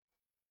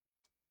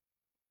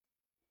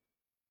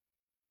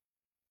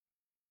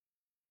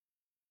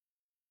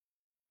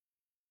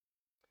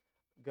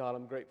God,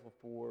 I'm grateful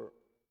for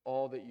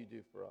all that you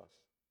do for us.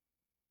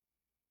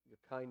 Your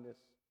kindness,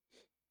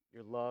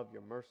 your love,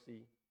 your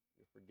mercy,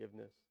 your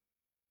forgiveness,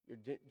 your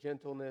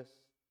gentleness,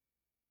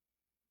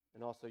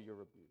 and also your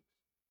rebukes.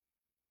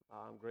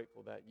 I'm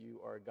grateful that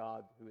you are a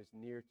God who is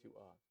near to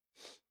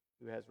us,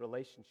 who has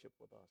relationship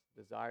with us,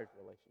 desires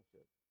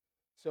relationship.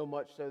 So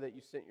much so that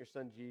you sent your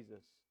son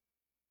Jesus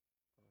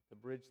to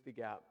bridge the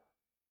gap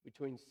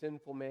between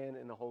sinful man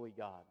and a holy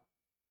God.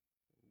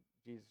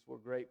 Jesus, we're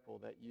grateful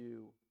that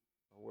you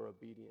were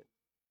obedient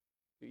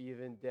to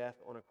even death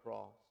on a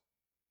cross.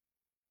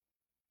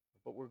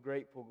 But we're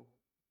grateful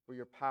for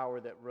your power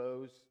that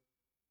was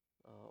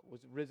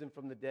risen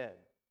from the dead,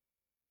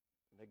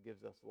 and that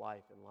gives us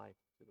life and life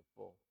to the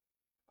full.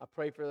 I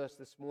pray for us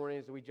this morning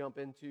as we jump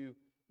into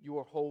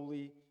your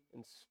holy,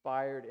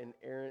 inspired,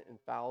 inerrant,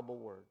 infallible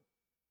word,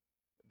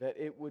 that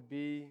it would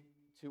be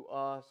to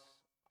us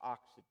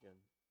oxygen,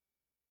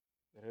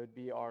 that it would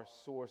be our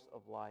source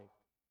of life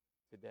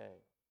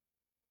today.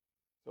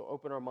 So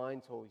open our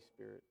minds, Holy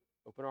Spirit,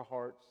 open our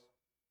hearts,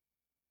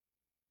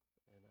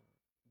 and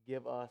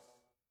give us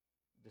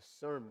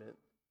discernment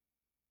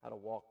how to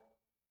walk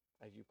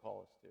as you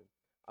call us to.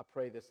 I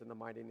pray this in the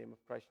mighty name of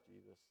Christ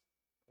Jesus.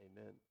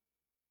 Amen.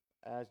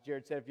 As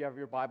Jared said, if you have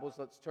your Bibles,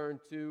 let's turn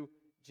to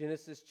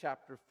Genesis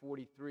chapter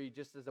 43,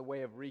 just as a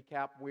way of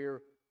recap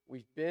where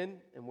we've been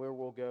and where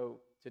we'll go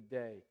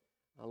today.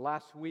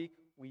 Last week,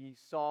 we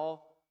saw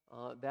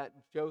that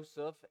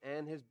Joseph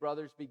and his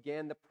brothers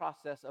began the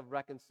process of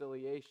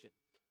reconciliation.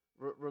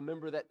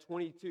 Remember that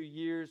 22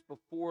 years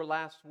before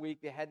last week,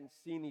 they hadn't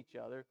seen each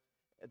other.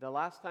 The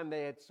last time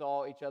they had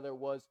saw each other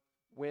was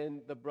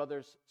when the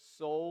brothers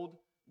sold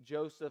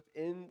Joseph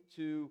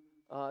into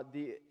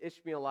the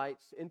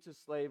Ishmaelites, into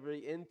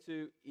slavery,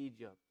 into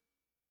Egypt.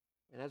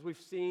 And as we've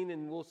seen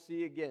and we'll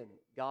see again,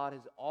 God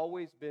has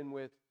always been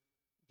with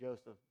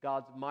Joseph.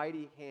 God's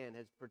mighty hand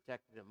has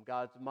protected him.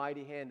 God's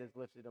mighty hand has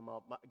lifted him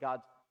up.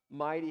 God's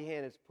mighty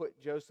hand has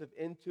put Joseph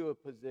into a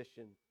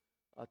position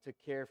to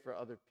care for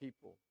other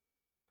people.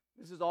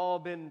 This has all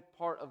been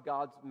part of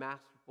God's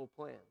masterful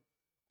plan,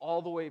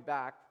 all the way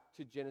back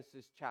to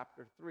Genesis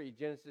chapter 3.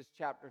 Genesis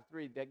chapter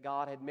 3, that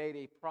God had made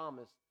a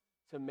promise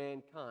to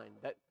mankind,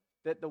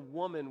 that the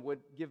woman would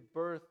give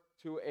birth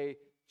to a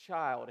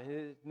child, and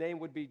his name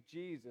would be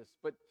Jesus.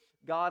 But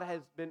God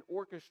has been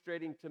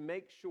orchestrating to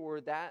make sure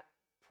that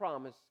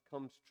promise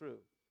comes true.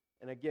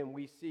 And again,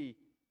 we see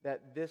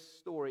that this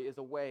story is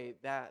a way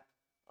that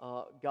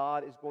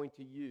God is going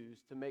to use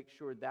to make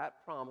sure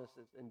that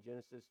promises in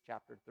Genesis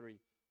chapter 3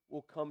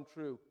 will come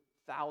true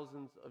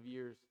thousands of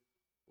years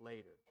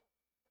later.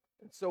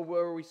 And so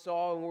where we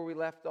saw and where we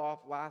left off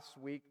last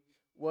week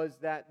was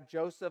that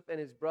Joseph and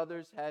his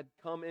brothers had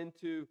come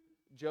into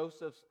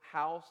Joseph's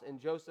house, and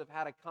Joseph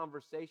had a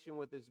conversation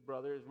with his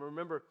brothers.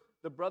 Remember,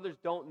 the brothers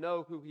don't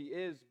know who he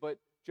is, but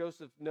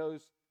Joseph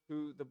knows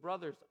who the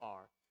brothers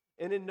are.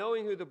 And in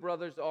knowing who the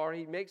brothers are,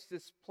 he makes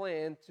this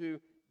plan to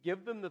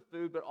give them the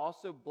food, but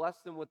also bless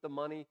them with the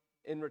money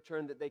in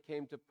return that they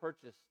came to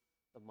purchase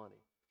the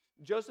money.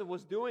 Joseph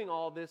was doing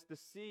all this to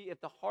see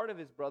if the heart of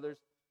his brothers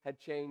had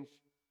changed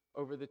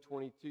over the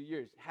 22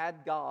 years. Had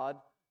God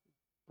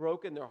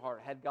broken their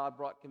heart? Had God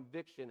brought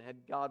conviction?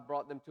 Had God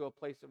brought them to a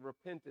place of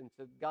repentance?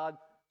 Had God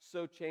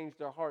so changed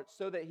their hearts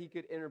so that he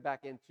could enter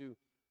back into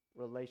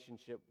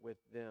relationship with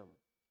them?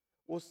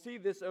 We'll see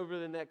this over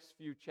the next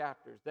few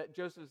chapters, that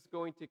Joseph is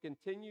going to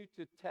continue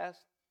to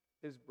test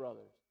his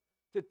brothers,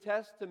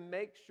 to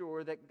make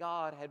sure that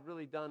God had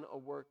really done a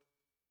work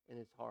in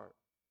his heart.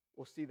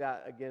 We'll see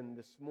that again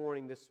this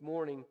morning. This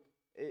morning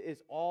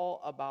is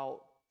all about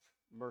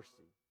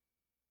mercy.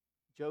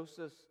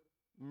 Joseph's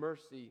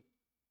mercy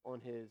on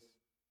his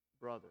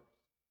brothers.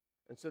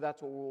 And so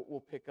that's what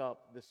we'll pick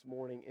up this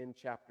morning in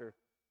chapter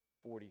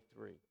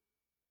 43.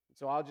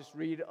 So I'll just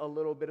read a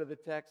little bit of the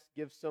text,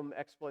 give some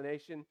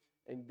explanation,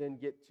 and then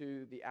get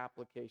to the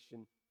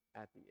application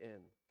at the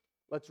end.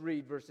 Let's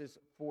read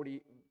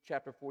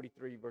chapter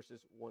 43,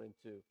 verses 1 and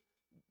 2.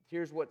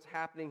 Here's what's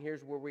happening.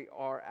 Here's where we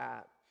are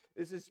at.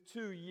 This is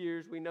 2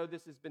 years. We know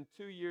this has been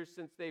 2 years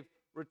since they've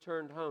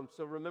returned home.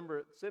 So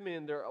remember,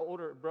 Simeon, their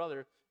older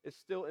brother, is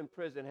still in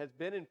prison, has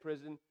been in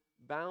prison,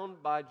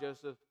 bound by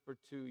Joseph for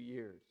 2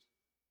 years.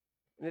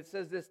 And it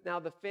says this, "Now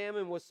the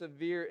famine was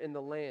severe in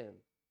the land,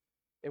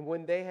 and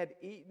when they had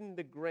eaten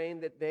the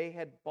grain that they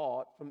had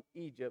bought from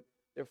Egypt,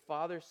 their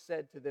father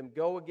said to them,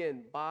 'Go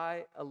again,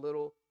 buy a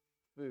little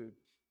food.'"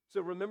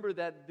 So remember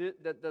that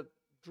the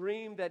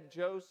dream that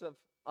Joseph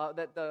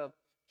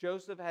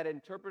had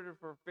interpreted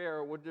for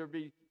Pharaoh, would there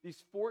be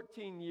these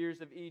 14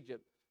 years of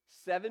Egypt,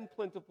 7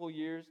 plentiful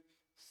years,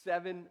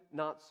 7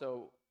 not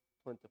so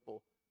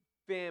plentiful,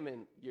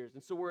 famine years.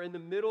 And so we're in the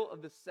middle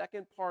of the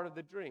second part of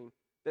the dream,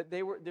 that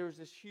there was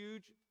this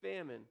huge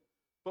famine.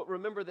 But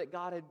remember that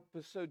God had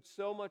bestowed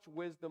so much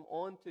wisdom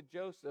onto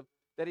Joseph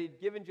that he had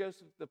given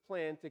Joseph the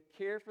plan to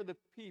care for the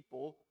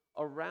people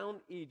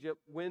around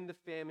Egypt when the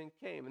famine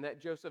came, and that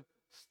Joseph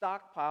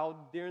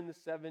stockpiled during the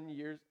 7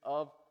 years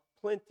of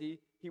plenty.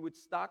 He would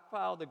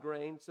stockpile the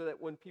grain so that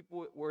when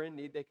people were in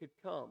need, they could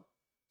come.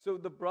 So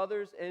the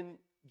brothers and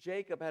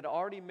Jacob had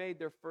already made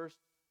their first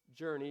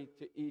journey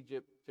to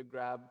Egypt to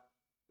grab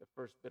the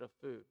first bit of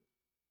food.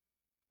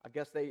 I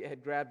guess they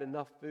had grabbed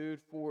enough food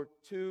for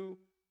 2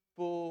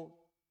 full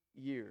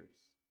years.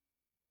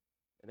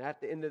 And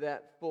at the end of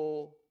that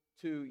full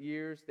 2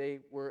 years, they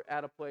were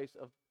at a place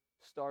of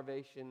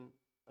starvation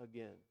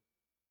again.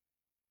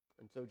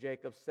 And so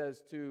Jacob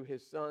says to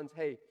his sons,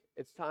 hey,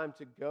 it's time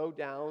to go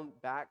down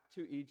back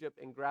to Egypt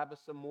and grab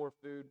us some more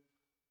food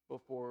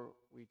before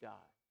we die.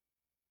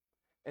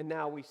 And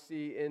now we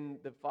see in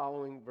the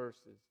following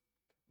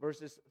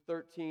verses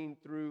 13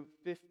 through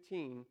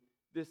 15,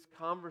 this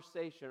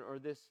conversation or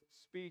this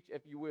speech,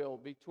 if you will,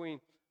 between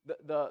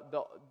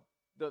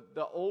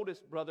the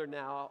oldest brother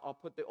now. I'll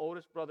put the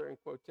oldest brother in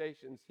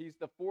quotations. He's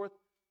the fourth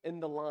in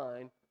the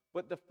line,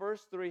 but the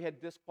first three had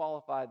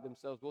disqualified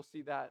themselves. We'll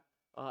see that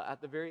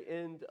at the very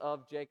end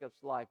of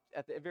Jacob's life.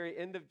 At the very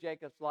end of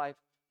Jacob's life,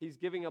 he's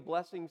giving a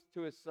blessing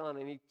to his son,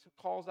 and he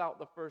calls out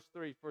the first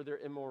three for their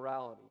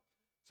immorality.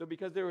 So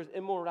because there was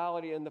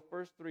immorality in the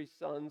first three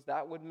sons,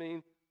 that would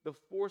mean the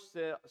fourth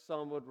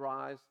son would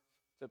rise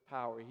to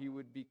power. He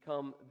would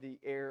become the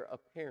heir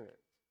apparent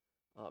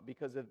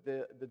because of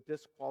the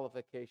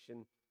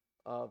disqualification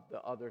of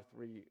the other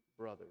three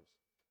brothers.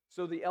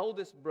 So the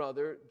eldest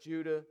brother,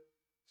 Judah,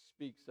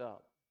 speaks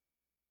up.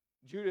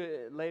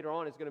 Judah later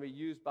on is going to be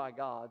used by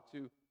God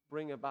to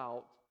bring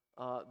about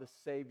the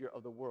Savior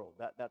of the world.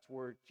 That's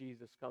where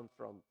Jesus comes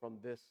from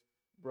this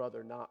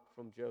brother, not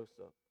from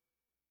Joseph.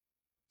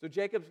 So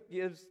Jacob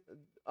gives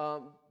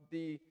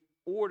the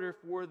order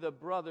for the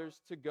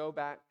brothers to go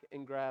back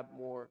and grab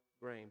more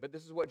grain. But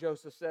this is what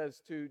Joseph says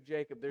to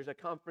Jacob. There's a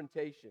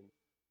confrontation.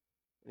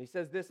 And he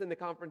says this in the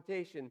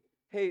confrontation,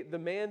 hey, the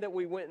man that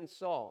we went and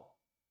saw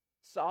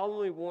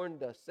solemnly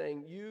warned us,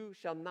 saying, you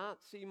shall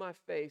not see my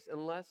face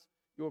unless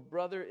your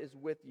brother is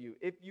with you.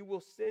 If you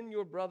will send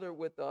your brother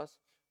with us,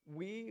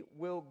 we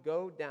will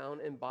go down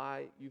and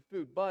buy you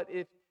food. But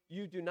if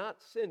you do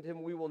not send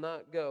him, we will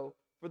not go.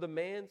 For the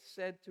man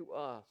said to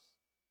us,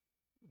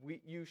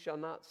 you shall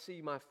not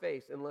see my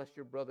face unless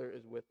your brother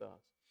is with us.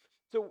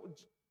 So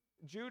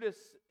Judas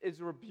is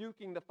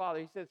rebuking the father.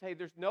 He says, hey,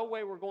 there's no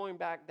way we're going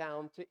back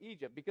down to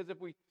Egypt, because if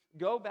we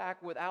go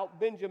back without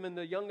Benjamin,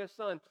 the youngest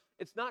son,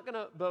 it's not going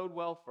to bode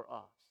well for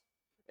us,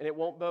 and it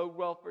won't bode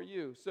well for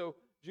you. So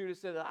Judas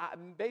said,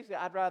 basically,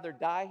 I'd rather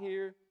die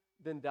here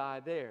than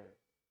die there.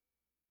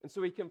 And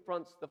so he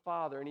confronts the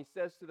father, and he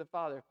says to the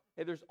father,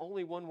 hey, there's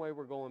only one way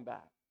we're going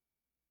back.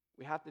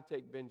 We have to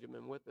take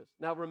Benjamin with us.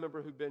 Now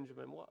remember who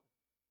Benjamin was.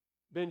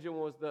 Benjamin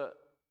was the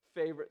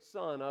favorite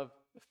son of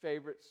the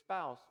favorite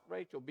spouse,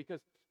 Rachel,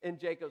 because in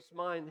Jacob's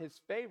mind,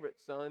 his favorite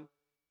son,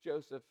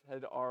 Joseph,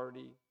 had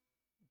already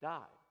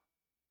died.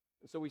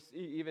 And so we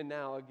see even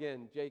now,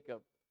 again,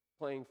 Jacob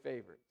playing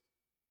favorites.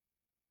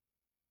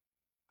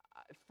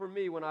 For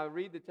me, when I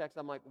read the text,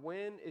 I'm like,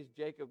 when is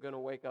Jacob going to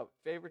wake up?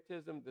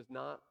 Favoritism does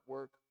not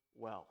work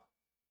well.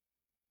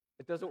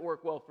 It doesn't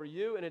work well for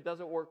you, and it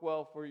doesn't work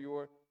well for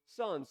your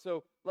son.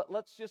 So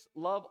let's just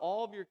love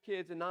all of your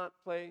kids and not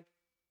play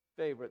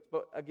favorites.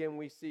 But again,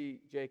 we see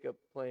Jacob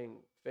playing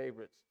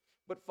favorites.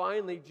 But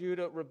finally,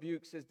 Judah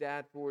rebukes his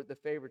dad for the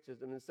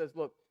favoritism and says,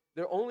 look,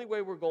 the only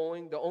way we're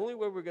going, the only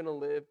way we're going to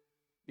live,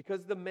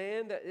 because the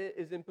man that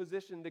is in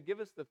position to give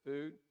us the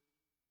food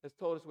has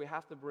told us we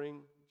have to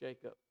bring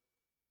Jacob.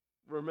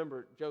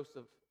 Remember,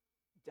 Joseph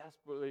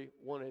desperately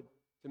wanted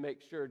to make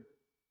sure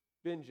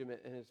Benjamin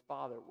and his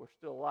father were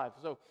still alive.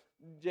 So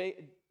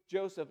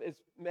Joseph is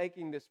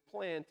making this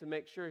plan to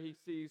make sure he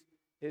sees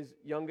his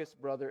youngest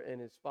brother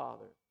and his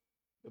father.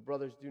 The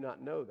brothers do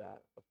not know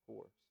that, of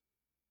course.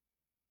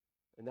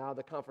 And now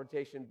the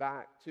confrontation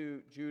back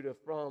to Judah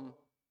from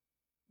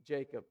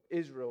Jacob.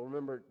 Israel,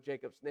 remember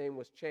Jacob's name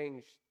was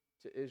changed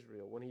to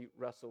Israel when he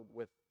wrestled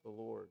with the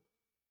Lord.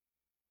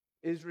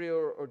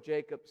 Israel or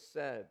Jacob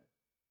said,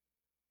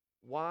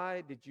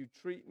 why did you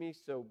treat me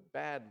so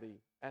badly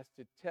as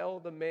to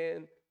tell the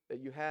man that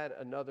you had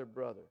another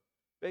brother?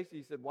 Basically,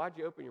 he said, why'd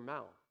you open your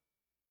mouth?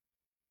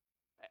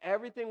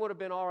 Everything would have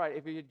been all right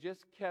if you had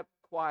just kept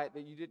quiet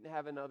that you didn't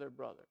have another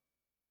brother.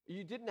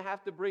 You didn't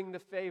have to bring the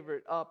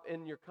favorite up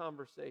in your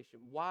conversation.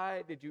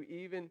 Why did you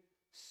even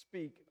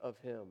speak of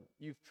him?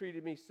 You've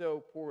treated me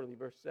so poorly.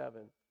 Verse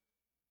 7.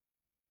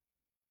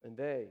 And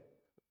they,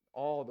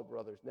 all the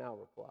brothers, now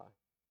reply.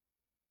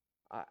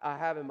 I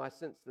have in my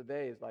sense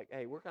today is like,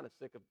 hey, we're kind of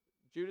sick of,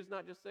 Judah's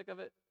not just sick of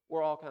it,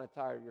 we're all kind of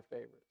tired of your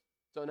favorites.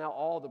 So now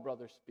all the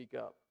brothers speak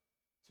up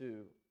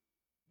to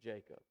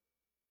Jacob.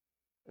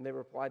 And they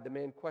replied, the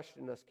man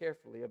questioned us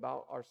carefully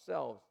about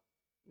ourselves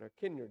and our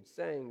kindred,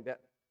 saying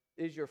that,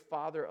 is your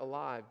father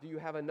alive? Do you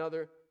have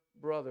another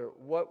brother?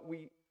 What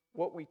we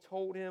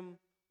told him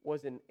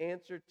was an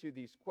answer to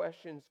these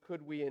questions.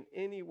 Could we in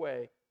any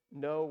way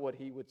know what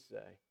he would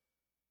say?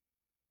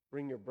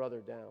 Bring your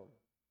brother down.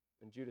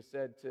 And Judah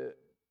said to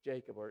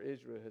Jacob, or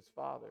Israel, his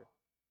father,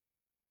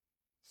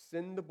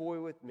 send the boy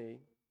with me,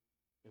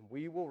 and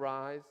we will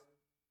rise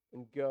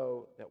and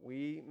go, that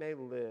we may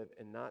live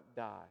and not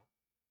die,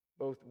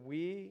 both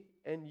we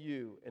and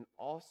you, and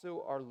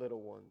also our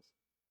little ones.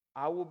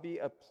 I will be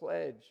a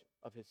pledge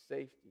of his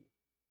safety.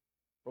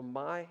 From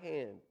my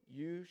hand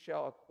you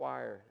shall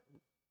acquire him.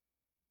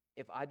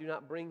 If I do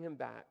not bring him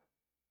back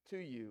to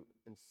you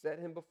and set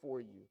him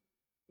before you,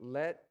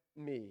 let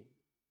me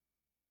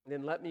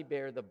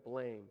bear the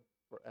blame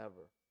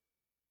forever.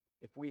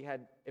 If we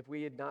had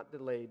not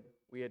delayed,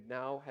 we had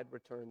now had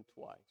returned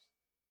twice.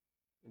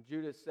 And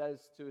Judah says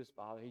to his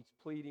father, he's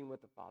pleading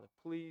with the father,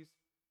 please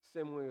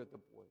send me with the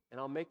boy, and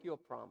I'll make you a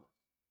promise.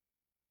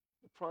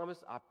 The promise,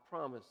 I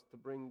promise to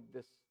bring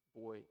this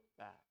boy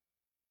back.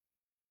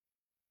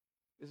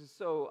 This is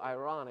so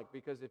ironic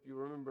because if you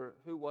remember,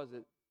 who was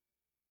it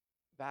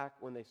back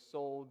when they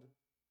sold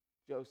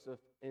Joseph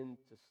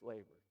into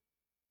slavery?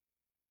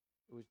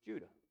 It was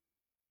Judah.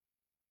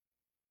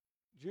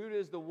 Judah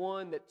is the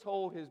one that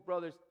told his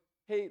brothers,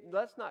 hey,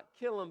 let's not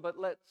kill him, but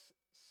let's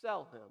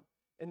sell him.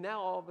 And now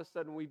all of a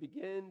sudden we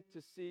begin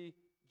to see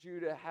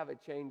Judah have a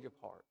change of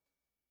heart.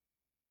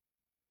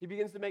 He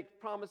begins to make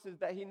promises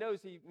that he knows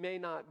he may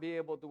not be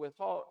able to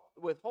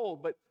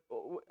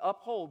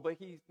uphold, but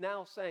he's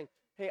now saying,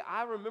 hey,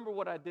 I remember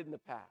what I did in the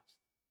past.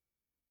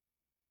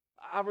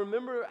 I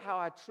remember how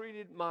I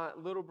treated my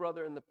little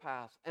brother in the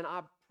past, and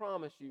I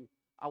promise you,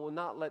 I will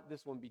not let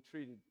this one be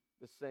treated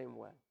the same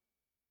way.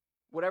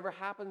 Whatever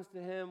happens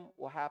to him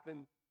will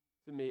happen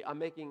to me. I'm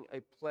making a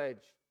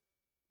pledge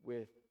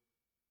with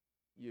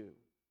you.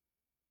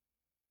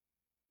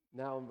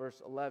 Now in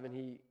verse 11,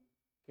 he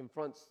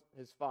confronts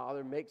his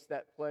father, makes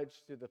that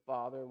pledge to the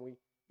father, and we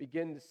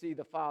begin to see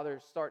the father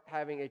start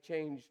having a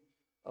change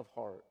of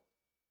heart.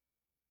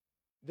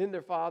 Then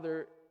their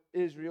father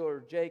Israel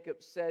or Jacob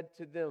said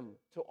to them,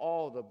 to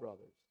all the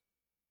brothers,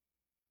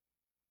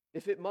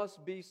 if it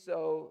must be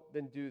so,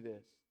 then do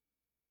this.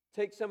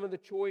 Take some of the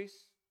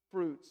choice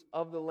fruits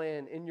of the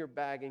land in your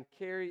bag and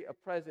carry a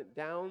present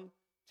down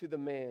to the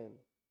man,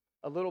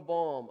 a little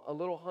balm, a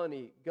little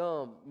honey,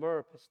 gum,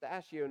 myrrh,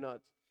 pistachio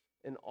nuts,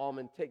 and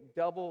almond. Take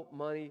double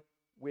money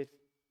with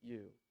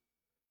you.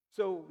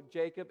 So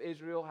Jacob,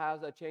 Israel,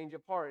 has a change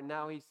of heart. And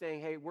now he's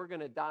saying, hey, we're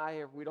going to die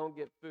here if we don't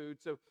get food.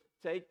 So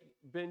take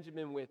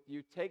Benjamin with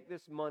you. Take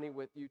this money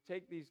with you.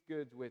 Take these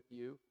goods with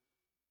you.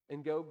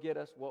 And go get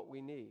us what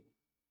we need.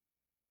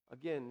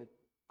 Again,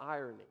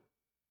 irony.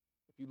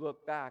 If you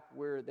look back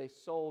where they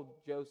sold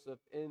Joseph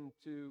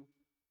into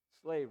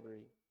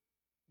slavery,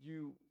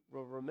 you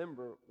will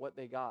remember what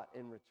they got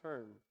in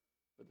return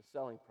for the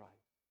selling price.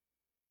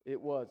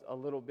 It was a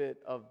little bit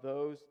of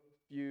those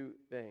few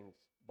things: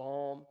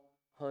 balm,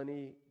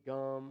 honey,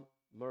 gum,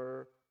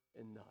 myrrh,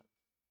 and nuts.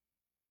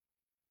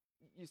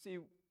 You see,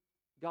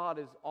 God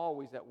is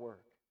always at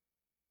work,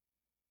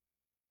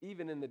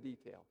 even in the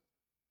details.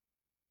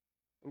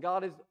 And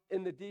God is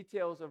in the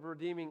details of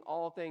redeeming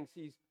all things.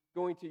 He's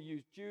going to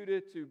use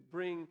Judah to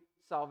bring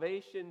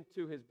salvation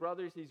to his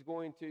brothers. He's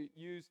going to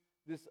use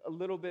this a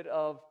little bit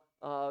of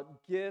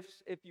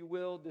gifts, if you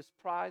will, this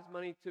prize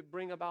money to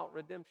bring about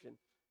redemption.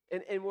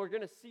 And we're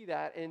going to see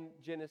that in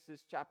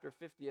Genesis chapter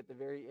 50 at the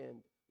very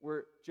end,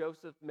 where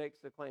Joseph makes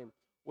the claim,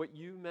 what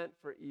you meant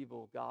for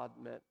evil, God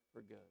meant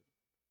for good.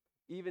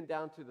 Even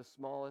down to the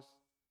smallest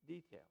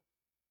detail.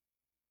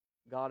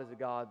 God is a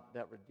God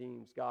that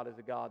redeems. God is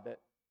a God that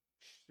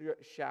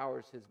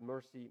showers his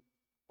mercy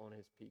on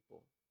his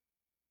people.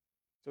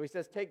 So he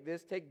says, take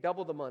this, take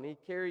double the money,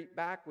 carry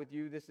back with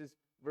you, this is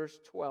verse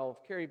 12,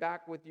 carry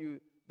back with you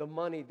the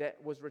money that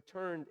was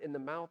returned in the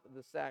mouth of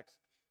the sacks.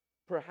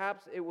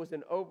 Perhaps it was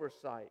an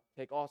oversight.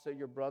 Take also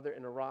your brother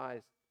and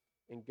arise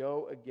and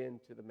go again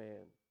to the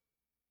man.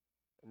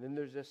 And then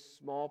there's this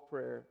small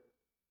prayer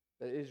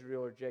that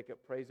Israel or Jacob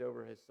prays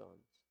over his sons.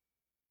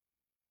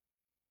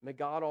 May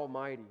God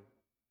Almighty,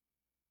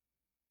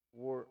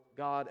 or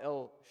God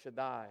El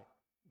Shaddai,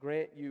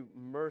 grant you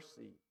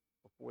mercy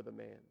before the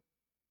man.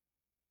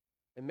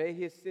 And may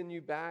he send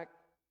you back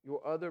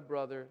your other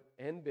brother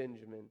and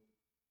Benjamin.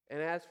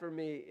 And as for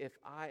me, if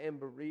I am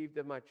bereaved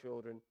of my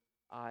children,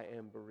 I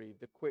am bereaved.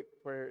 The quick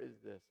prayer is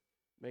this: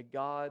 may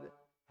God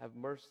have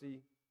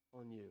mercy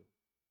on you.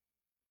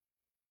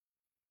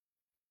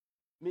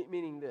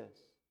 Meaning this: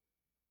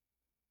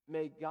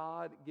 may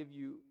God give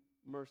you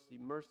mercy.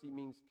 Mercy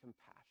means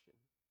compassion.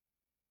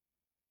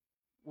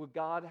 Will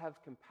God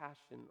have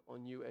compassion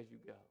on you as you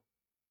go?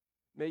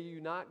 May you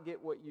not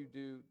get what you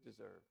do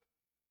deserve.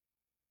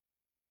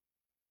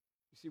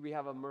 You see, we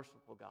have a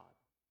merciful God.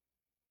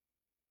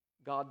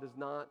 God does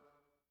not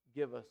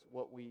give us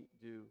what we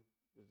do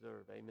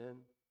deserve. Amen?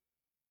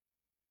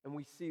 And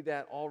we see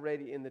that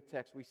already in the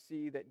text. We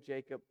see that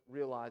Jacob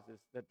realizes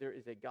that there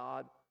is a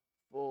God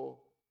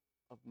full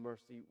of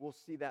mercy. We'll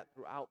see that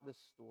throughout this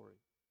story.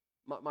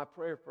 My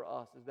prayer for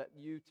us is that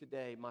you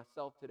today,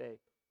 myself today,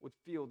 would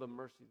feel the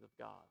mercies of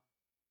God.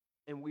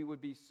 And we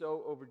would be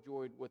so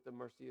overjoyed with the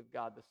mercy of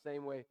God, the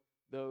same way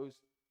those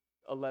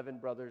 11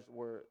 brothers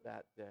were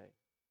that day.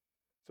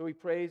 So he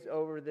prays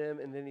over them,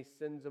 and then he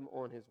sends them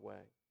on his way.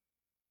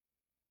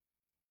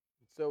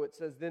 And so it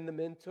says, then the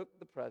men took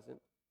the present,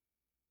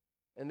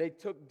 and they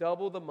took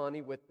double the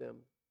money with them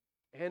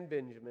and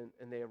Benjamin,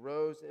 and they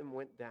arose and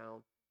went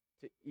down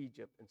to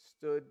Egypt and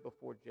stood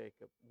before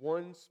Jacob.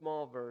 One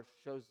small verse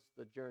shows us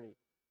the journey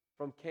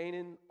from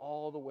Canaan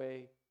all the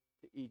way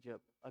to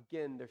Egypt.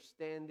 Again, they're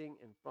standing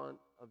in front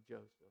of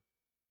Joseph.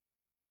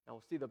 Now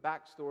we'll see the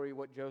backstory,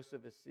 what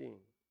Joseph is seeing.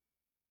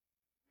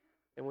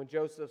 And when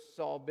Joseph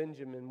saw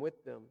Benjamin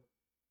with them,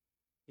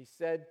 he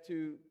said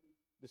to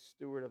the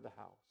steward of the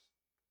house,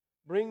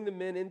 "Bring the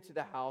men into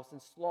the house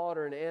and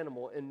slaughter an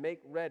animal and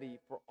make ready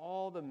for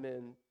all the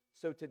men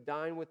so to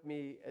dine with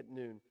me at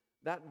noon."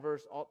 That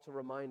verse ought to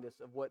remind us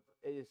of what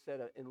is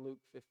said in Luke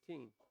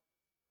 15.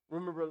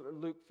 Remember,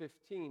 Luke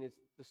 15 is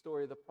the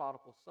story of the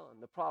prodigal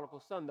son. The prodigal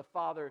son, the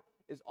father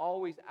is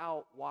always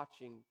out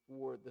watching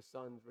for the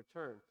son's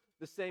return.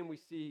 The same we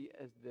see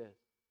as this.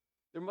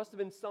 There must have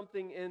been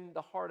something in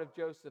the heart of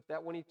Joseph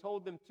that when he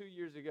told them 2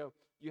 years ago,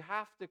 "You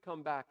have to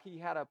come back," he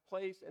had a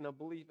place and a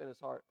belief in his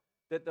heart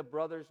that the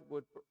brothers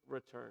would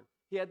return.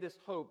 He had this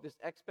hope, this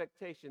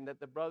expectation that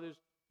the brothers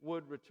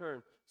would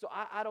return. So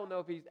I don't know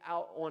if he's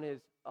out on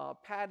his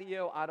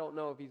patio. I don't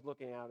know if he's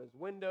looking out his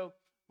window.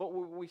 But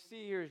what we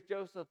see here is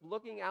Joseph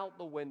looking out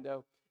the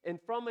window,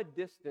 and from a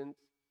distance,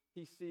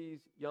 he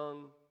sees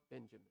young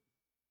Benjamin.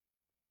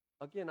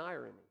 Again,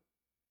 irony.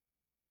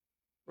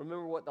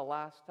 Remember what the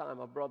last time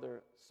a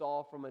brother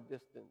saw from a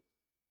distance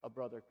a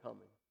brother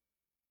coming.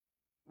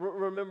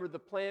 Remember, the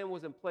plan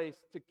was in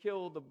place to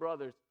kill the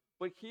brothers.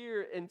 But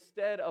here,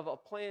 instead of a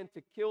plan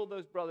to kill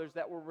those brothers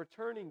that were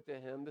returning to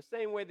him, the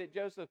same way that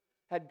Joseph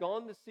had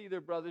gone to see their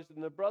brothers,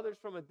 and the brothers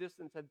from a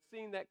distance had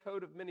seen that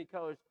coat of many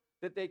colors,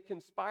 that they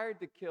conspired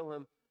to kill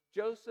him,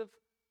 Joseph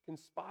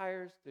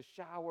conspires to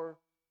shower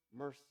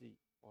mercy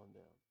on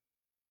them.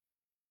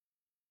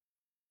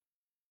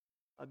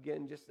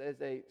 Again, just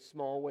as a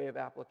small way of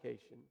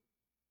application,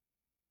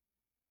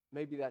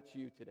 maybe that's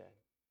you today.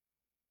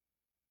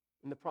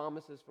 And the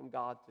promises from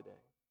God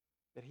today,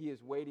 that He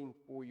is waiting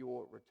for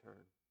your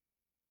return.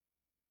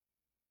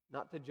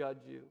 Not to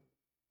judge you,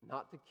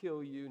 not to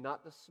kill you,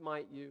 not to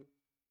smite you,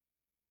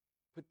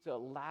 but to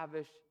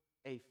lavish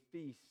a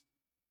feast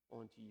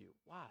onto you.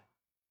 Why?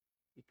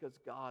 Because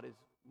God is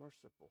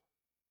merciful.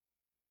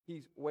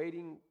 He's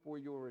waiting for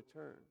your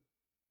return.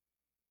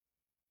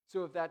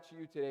 So if that's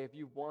you today, if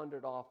you've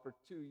wandered off for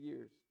 2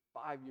 years,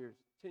 5 years,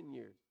 10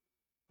 years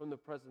from the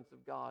presence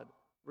of God,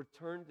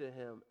 return to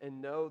Him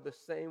and know the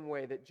same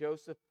way that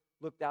Joseph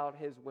looked out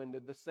his window,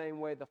 the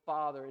same way the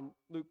Father in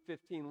Luke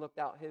 15 looked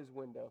out his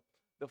window.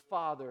 The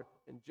Father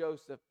and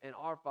Joseph and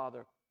our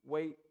Father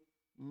wait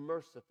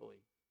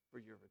mercifully for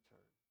your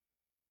return,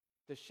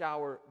 to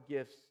shower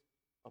gifts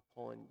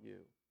upon you,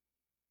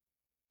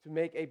 to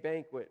make a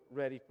banquet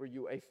ready for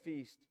you, a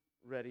feast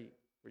ready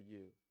for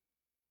you.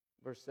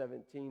 Verse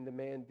 17, the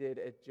man did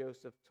as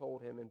Joseph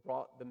told him and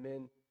brought the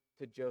men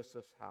to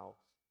Joseph's house.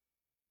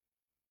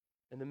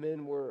 And the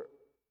men were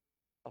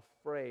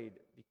afraid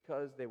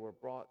because they were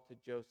brought to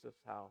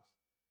Joseph's house.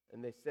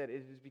 And they said,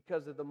 "It is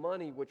because of the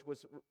money which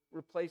was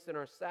replaced in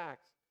our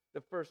sacks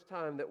the first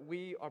time that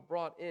we are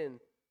brought in,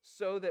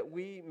 so that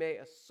we may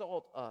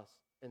assault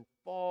us and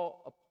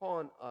fall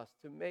upon us,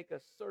 to make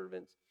us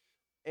servants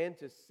and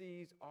to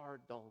seize our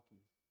donkeys."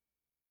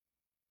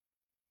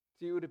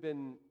 See, it would have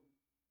been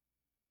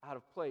out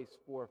of place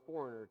for a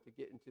foreigner to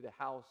get into the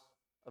house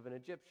of an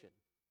Egyptian.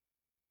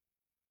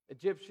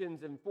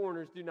 Egyptians and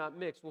foreigners do not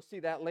mix. We'll see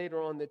that later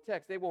on in the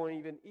text. They won't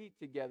even eat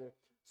together.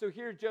 So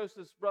here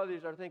Joseph's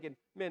brothers are thinking,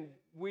 "Man,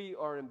 we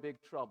are in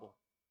big trouble."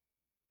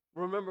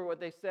 Remember what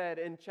they said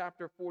in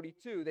chapter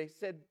 42. They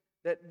said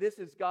that this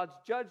is God's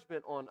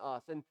judgment on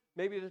us. And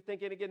maybe they're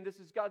thinking again, this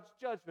is God's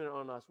judgment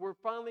on us. We're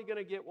finally going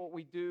to get what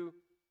we do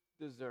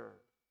deserve.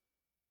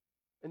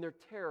 And they're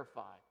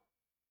terrified.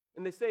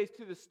 And they say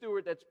to the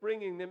steward that's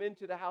bringing them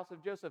into the house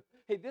of Joseph,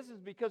 "Hey, this is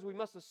because we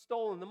must have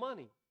stolen the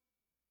money.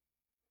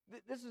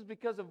 This is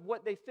because of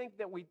what they think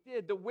that we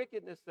did, the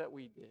wickedness that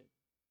we did.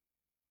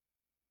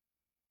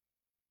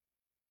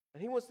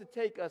 And he wants to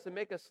take us and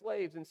make us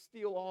slaves and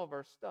steal all of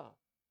our stuff."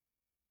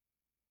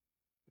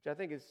 Which I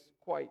think is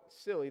quite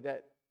silly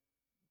that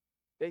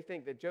they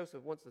think that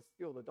Joseph wants to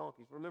steal the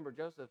donkeys. Remember,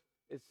 Joseph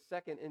is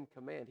second in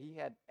command. He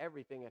had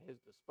everything at his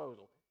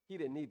disposal. He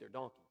didn't need their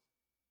donkeys.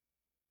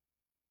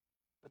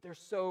 But they're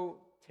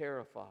so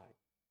terrified.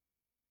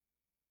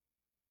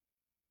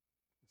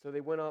 So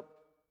they went up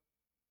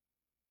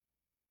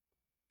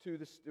to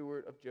the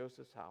steward of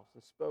Joseph's house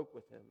and spoke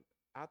with him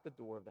at the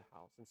door of the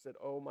house and said,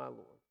 "Oh, my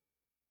Lord,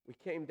 we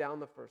came down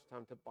the first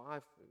time to buy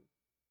food.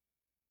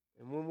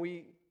 And when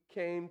we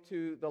came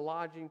to the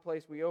lodging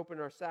place, we opened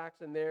our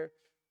sacks, and there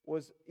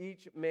was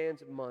each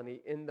man's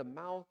money in the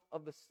mouth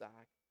of the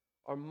sack,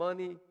 our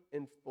money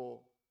in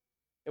full.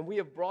 And we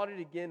have brought it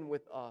again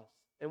with us,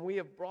 and we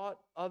have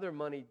brought other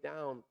money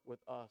down with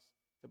us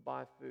to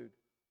buy food.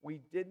 We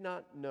did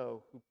not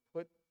know who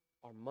put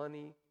our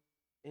money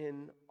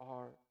in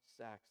our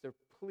sacks." They're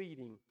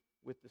pleading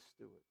with the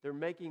steward. They're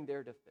making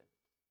their defense.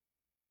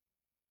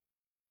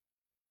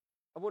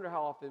 I wonder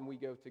how often we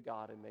go to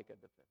God and make a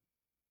defense.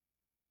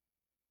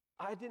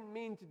 "I didn't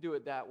mean to do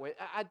it that way.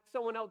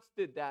 Someone else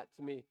did that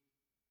to me.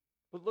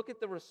 But look at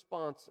the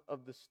response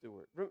of the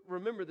steward.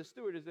 Remember, the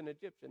steward is an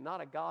Egyptian,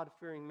 not a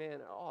God-fearing man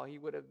at all. He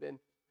would have been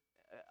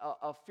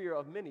a fear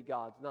of many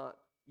gods, not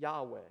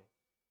Yahweh.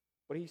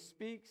 But he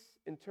speaks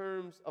in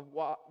terms of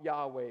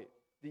Yahweh,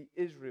 the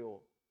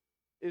Israel's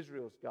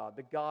God,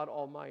 the God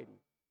Almighty.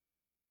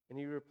 And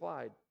he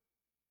replied,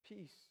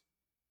 peace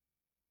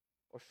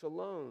or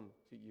shalom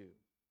to you.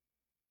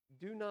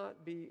 Do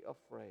not be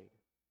afraid.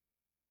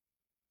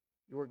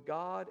 Your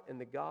God and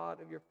the God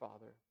of your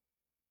father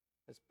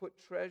has put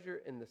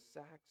treasure in the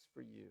sacks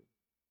for you.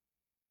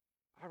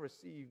 I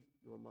received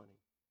your money.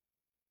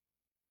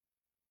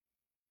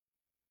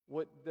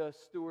 What the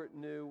steward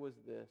knew was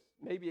this.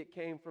 Maybe it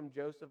came from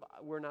Joseph.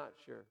 We're not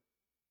sure.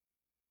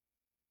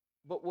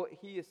 But what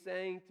he is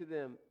saying to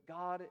them,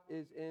 God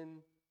is in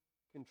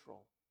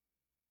control.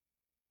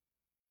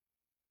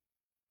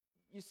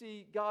 You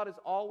see, God is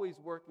always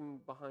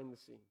working behind the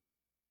scenes.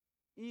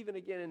 Even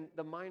again in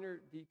the minor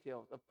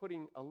details of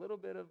putting a little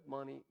bit of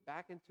money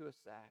back into a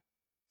sack,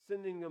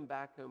 sending them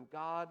back home.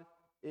 God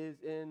is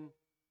in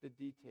the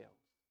details.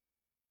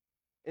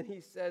 And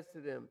he says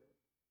to them,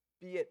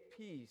 be at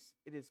peace.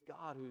 It is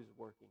God who is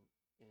working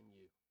in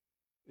you.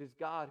 It is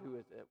God who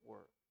is at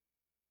work.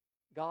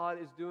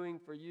 God is doing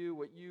for you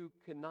what you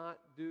cannot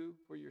do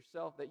for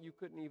yourself, that you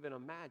couldn't even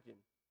imagine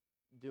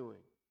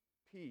doing.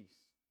 Peace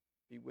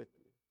be with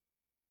you.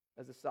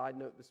 As a side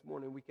note, this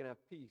morning we can have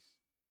peace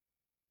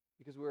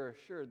because we're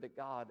assured that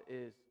God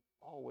is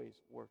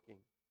always working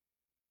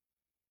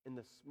in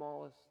the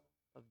smallest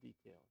of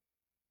details.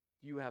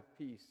 Do you have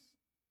peace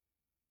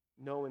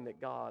knowing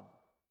that God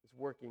is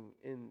working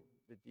in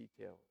the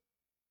details?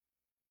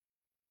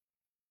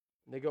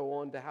 And they go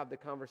on to have the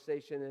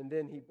conversation, and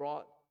then he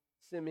brought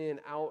Simeon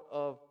out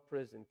of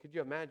prison. Could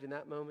you imagine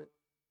that moment?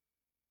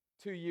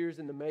 2 years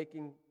in the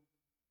making.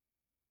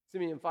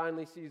 Simeon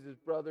finally sees his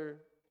brother.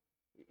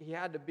 He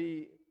had to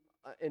be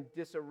in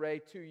disarray,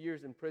 2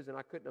 years in prison.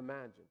 I couldn't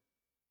imagine.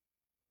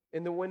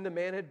 And then when the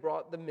man had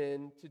brought the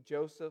men to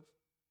Joseph's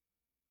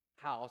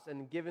house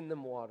and given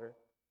them water,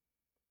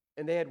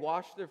 and they had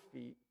washed their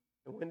feet,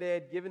 and when they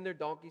had given their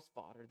donkeys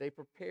fodder, they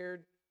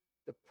prepared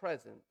the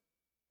present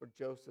for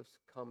Joseph's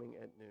coming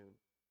at noon.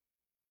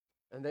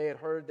 And they had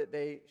heard that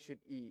they should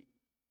eat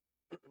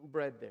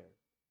bread there.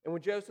 And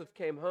when Joseph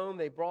came home,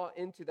 they brought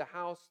into the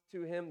house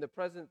to him the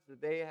presents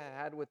that they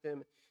had with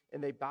him,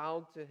 and they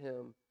bowed to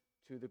him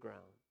to the ground.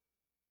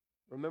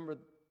 Remember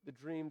the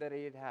dream that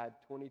he had had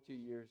 22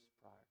 years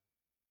prior.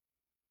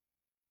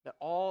 That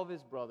all of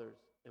his brothers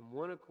in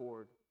one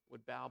accord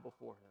would bow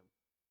before him.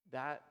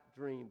 That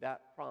dream,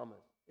 that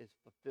promise is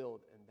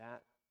fulfilled in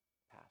that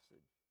passage.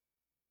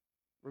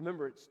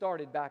 Remember, it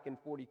started back in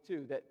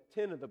 42 that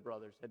 10 of the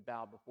brothers had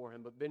bowed before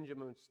him, but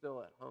Benjamin was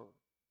still at home.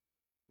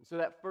 And so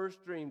that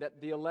first dream, that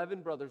the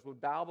 11 brothers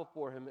would bow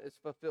before him, is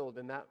fulfilled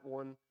in that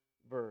one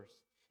verse.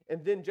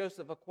 And then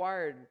Joseph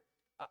inquired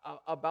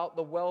about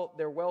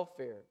their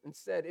welfare and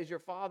said, is your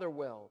father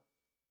well?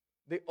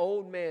 The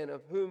old man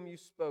of whom you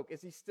spoke,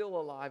 is he still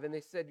alive? And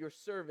they said, your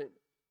servant,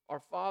 our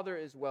father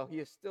is well. He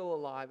is still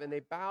alive. And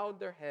they bowed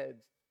their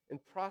heads and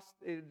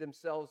prostrated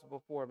themselves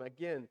before him.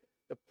 Again,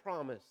 the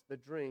promise, the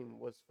dream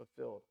was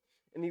fulfilled.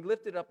 And he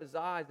lifted up his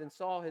eyes and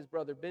saw his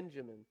brother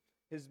Benjamin,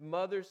 his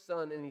mother's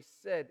son, and he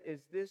said,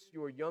 is this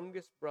your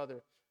youngest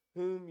brother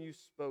whom you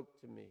spoke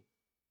to me?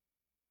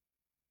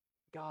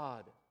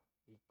 God,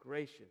 be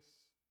gracious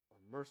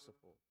or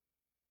merciful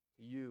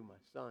to you, my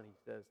son, he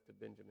says to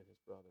Benjamin, his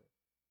brother.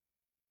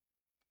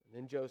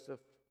 And then Joseph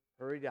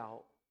hurried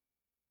out,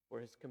 for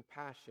his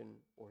compassion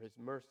or his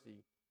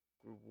mercy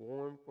grew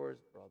warm for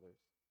his brothers,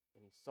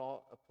 and he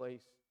sought a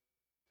place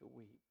to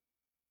weep.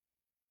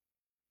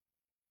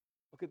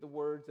 Look at the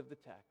words of the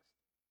text.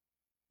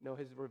 No,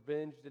 his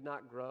revenge did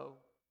not grow.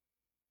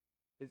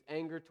 His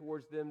anger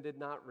towards them did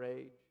not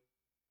rage.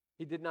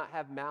 He did not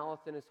have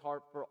malice in his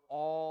heart for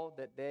all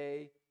that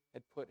they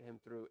had put him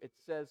through. It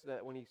says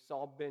that when he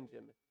saw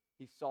Benjamin,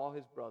 he saw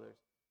his brothers,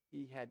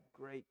 he had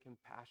great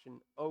compassion,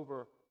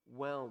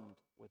 overwhelmed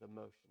with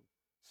emotion.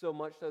 So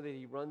much so that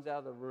he runs out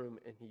of the room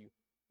and he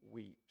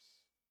weeps.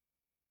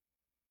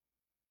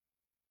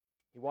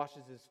 He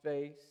washes his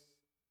face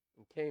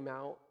and came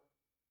out,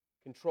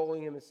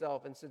 controlling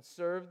himself, and said,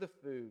 serve the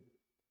food.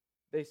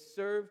 They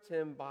served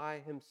him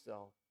by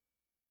himself,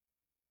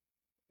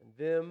 and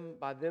them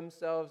by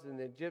themselves, and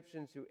the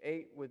Egyptians who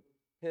ate with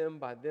him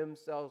by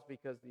themselves,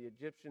 because the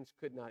Egyptians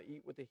could not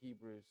eat with the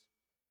Hebrews,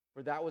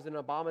 for that was an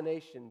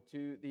abomination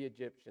to the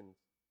Egyptians.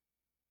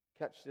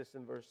 Catch this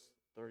in verse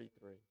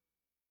 33.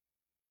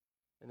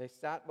 And they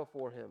sat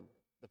before him,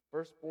 the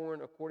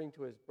firstborn according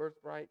to his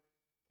birthright,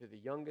 to the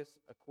youngest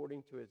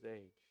according to his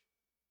age.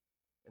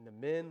 And the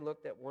men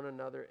looked at one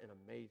another in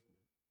amazement.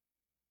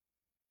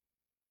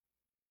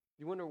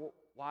 You wonder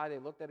why they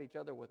looked at each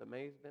other with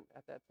amazement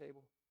at that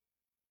table?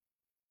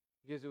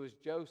 Because it was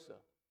Joseph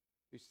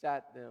who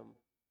sat them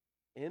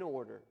in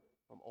order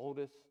from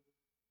oldest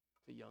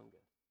to youngest.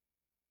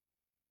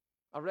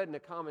 I read in a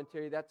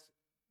commentary that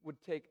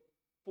would take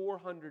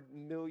 400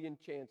 million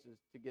chances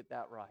to get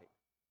that right.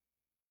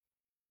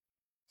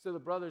 So the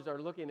brothers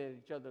are looking at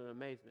each other in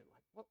amazement,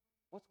 like,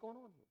 What's going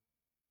on here?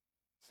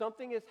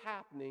 Something is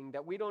happening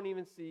that we don't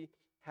even see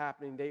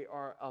happening. They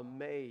are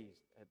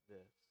amazed at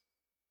this.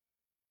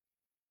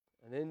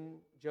 And then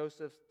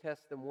Joseph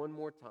tests them one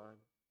more time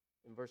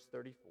in verse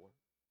 34.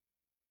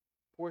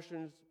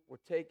 Portions were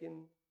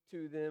taken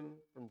to them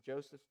from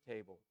Joseph's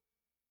table.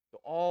 So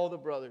all the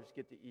brothers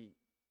get to eat.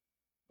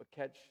 But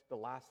catch the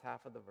last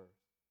half of the verse.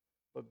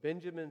 But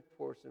Benjamin's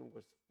portion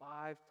was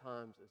 5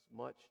 times as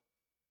much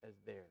as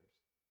theirs.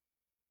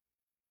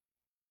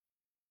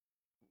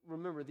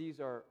 Remember, these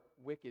are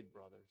wicked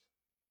brothers.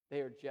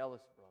 They are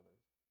jealous brothers.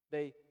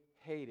 They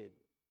hated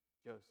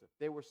Joseph.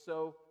 They were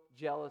so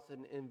jealous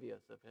and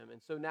envious of him.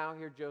 And so now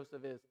here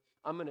Joseph is.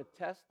 I'm going to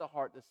test the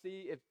heart to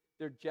see if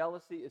their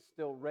jealousy is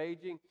still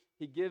raging.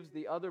 He gives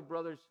the other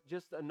brothers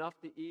just enough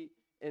to eat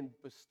and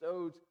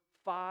bestows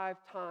 5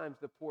 times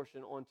the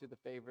portion onto his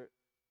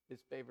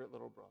favorite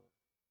little brother.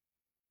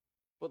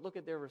 But look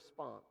at their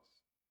response.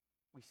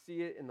 We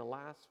see it in the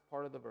last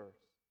part of the verse.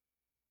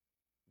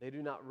 They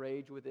do not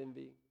rage with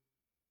envy.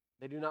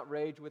 They do not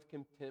rage with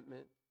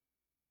contentment.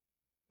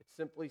 It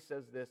simply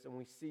says this, and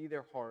we see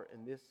their heart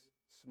in this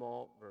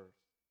small verse.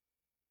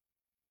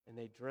 And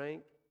they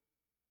drank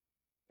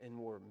and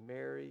were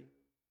merry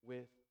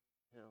with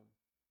him.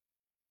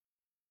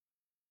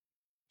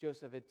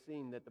 Joseph had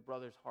seen that the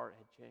brother's heart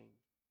had changed.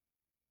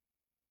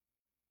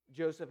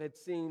 Joseph had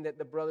seen that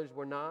the brothers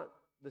were not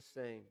the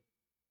same.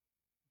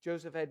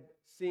 Joseph had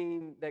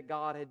seen that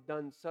God had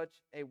done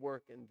such a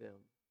work in them.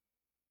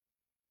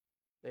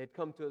 They had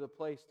come to the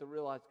place to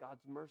realize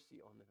God's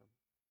mercy on them.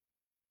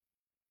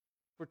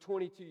 For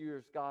 22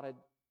 years, God had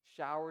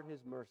showered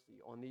his mercy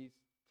on these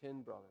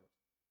 10 brothers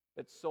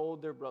that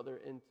sold their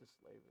brother into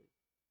slavery,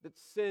 that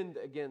sinned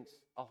against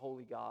a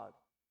holy God.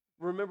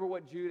 Remember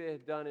what Judah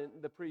had done in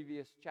the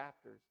previous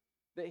chapters,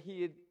 that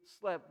he had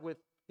slept with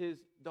his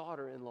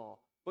daughter-in-law.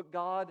 But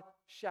God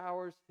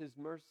showers his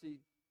mercy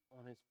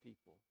on his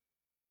people.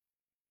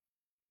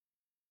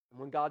 And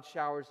when God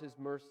showers his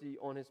mercy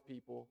on his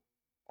people,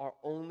 our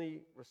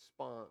only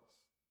response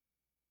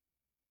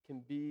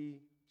can be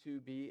to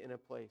be in a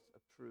place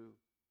of true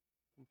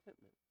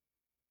contentment.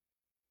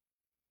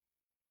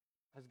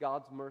 Has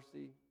God's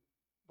mercy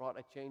brought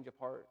a change of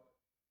heart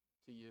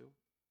to you?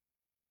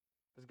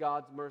 Has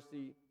God's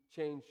mercy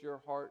changed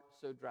your heart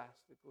so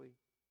drastically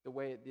the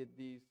way it did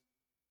these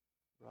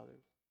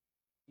brothers?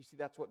 You see,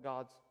 that's what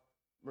God's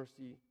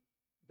mercy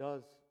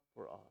does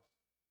for us.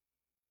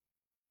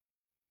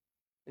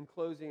 In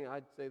closing,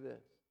 I'd say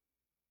this.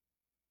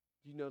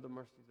 Do you know the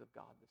mercies of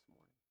God this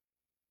morning?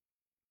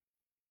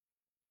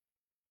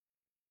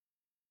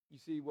 You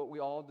see, what we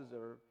all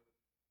deserve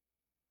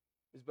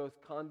is both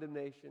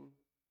condemnation,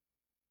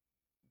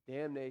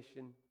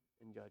 damnation,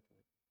 and judgment.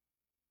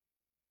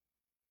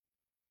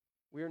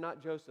 We are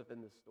not Joseph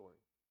in this story.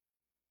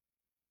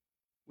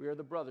 We are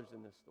the brothers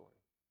in this story.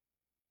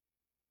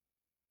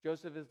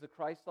 Joseph is the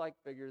Christ-like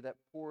figure that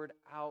poured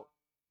out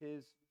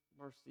his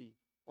mercy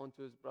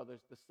onto his brothers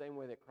the same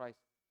way that Christ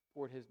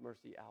poured his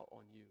mercy out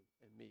on you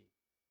and me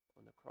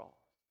on the cross.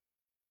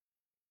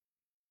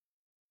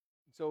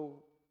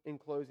 So, in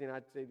closing,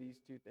 I'd say these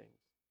 2 things.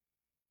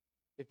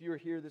 If you're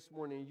here this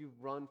morning and you've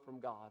run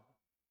from God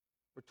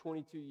for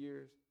 22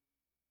 years,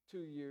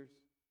 2 years,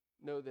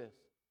 know this,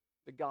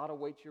 that God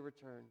awaits your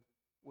return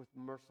with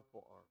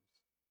merciful arms.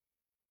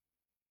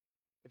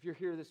 If you're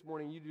here this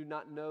morning, you do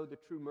not know the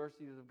true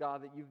mercies of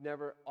God, that you've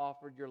never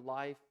offered your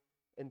life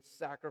and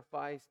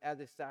sacrifice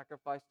as a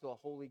sacrifice to a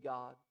holy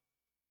God,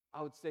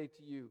 I would say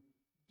to you,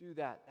 do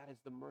that. That is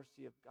the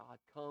mercy of God.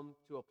 Come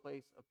to a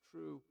place of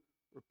true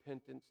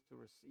repentance to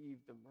receive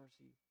the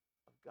mercy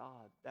of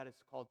God. That is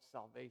called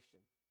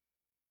salvation.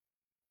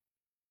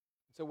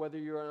 So whether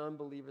you're an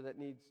unbeliever that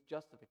needs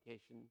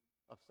justification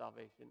of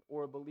salvation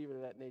or a believer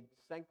that needs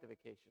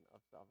sanctification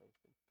of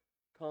salvation,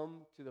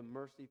 come to the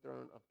mercy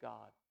throne of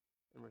God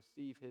and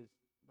receive his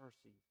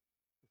mercy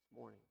this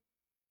morning.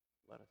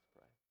 Let us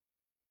pray.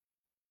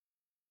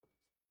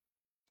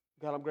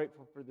 God, I'm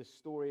grateful for this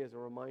story as a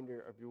reminder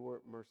of your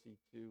mercy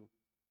to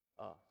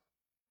us.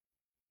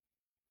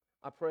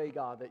 I pray,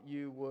 God, that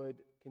you would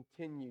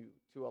continue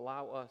to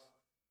allow us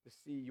to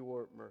see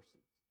your mercies.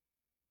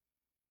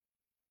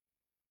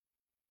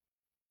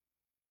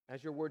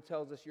 As your word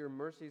tells us, your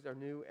mercies are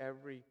new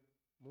every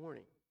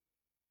morning.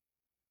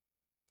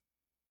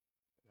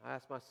 I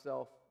ask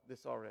myself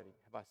this already.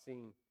 Have I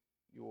seen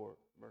your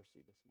mercy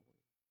this morning?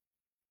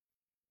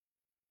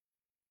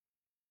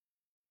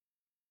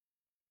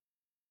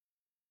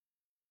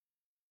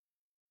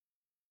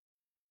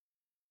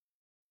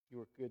 You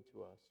are good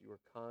to us. You are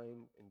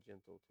kind and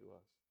gentle to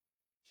us.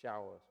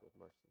 Shower us with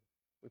mercy.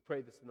 We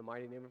pray this in the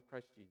mighty name of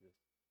Christ Jesus.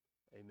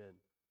 Amen.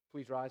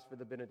 Please rise for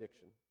the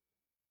benediction.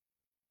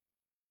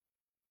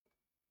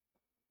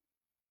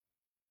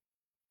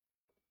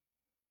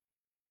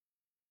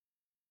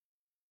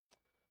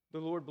 The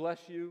Lord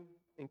bless you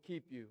and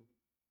keep you.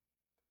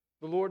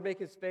 The Lord make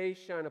his face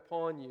shine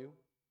upon you,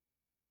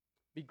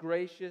 be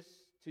gracious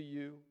to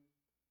you.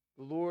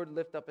 The Lord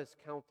lift up his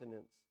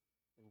countenance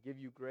and give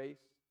you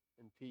grace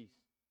and peace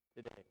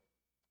today.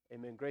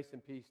 Amen. Grace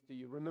and peace to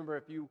you. Remember,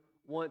 if you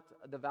want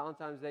the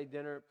Valentine's Day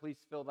dinner, please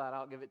fill that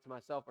out. Give it to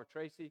myself or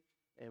Tracy,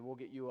 and we'll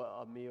get you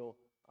a meal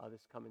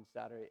this coming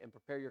Saturday. And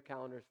prepare your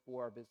calendars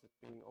for our business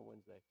meeting on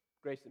Wednesday.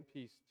 Grace and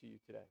peace to you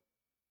today.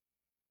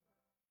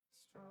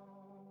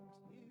 Strong